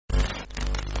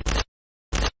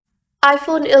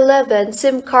iPhone 11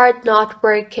 SIM card not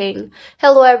working.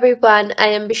 Hello everyone, I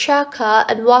am Bishaka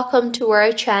and welcome to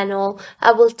our channel.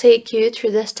 I will take you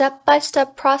through the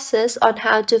step-by-step process on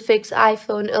how to fix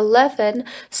iPhone 11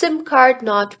 SIM card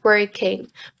not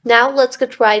working. Now let's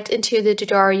get right into the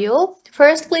tutorial.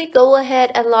 Firstly, go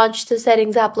ahead and launch the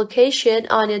Settings application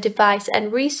on your device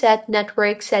and reset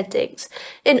Network Settings.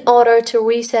 In order to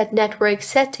reset Network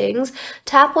Settings,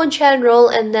 tap on General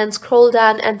and then scroll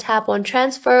down and tap on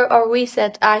Transfer or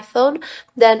Reset iPhone,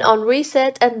 then on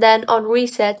Reset and then on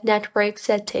Reset Network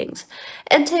Settings.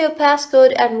 Enter your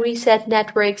passcode and reset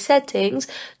Network Settings.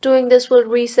 Doing this will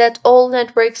reset all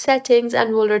network settings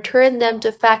and will return them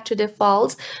to factory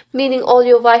defaults, meaning all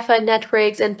your Wi-Fi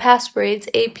networks and passwords,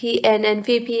 APN and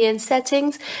VPN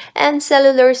settings, and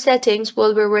cellular settings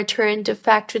will be returned to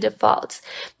factory defaults.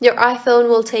 Your iPhone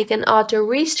will take an auto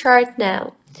restart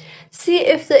now. See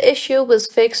if the issue was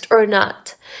fixed or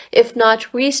not. If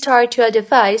not, restart your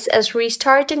device, as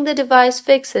restarting the device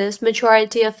fixes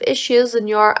majority of issues in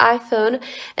your iPhone,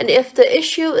 and if the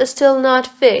issue is still not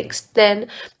fixed, then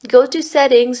go to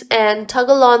Settings and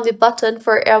toggle on the button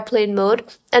for airplane mode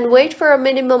and wait for a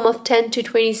minimum of 10 to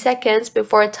 20 seconds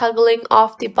before toggling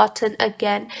off the button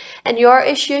again, and your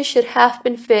issue should have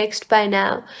been fixed by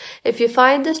now. If you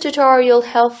find this tutorial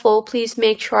helpful, please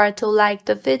make sure to like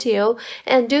the video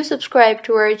and do subscribe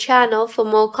to our channel for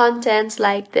more contents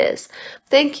like this.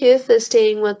 Thank you for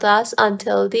staying with us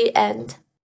until the end.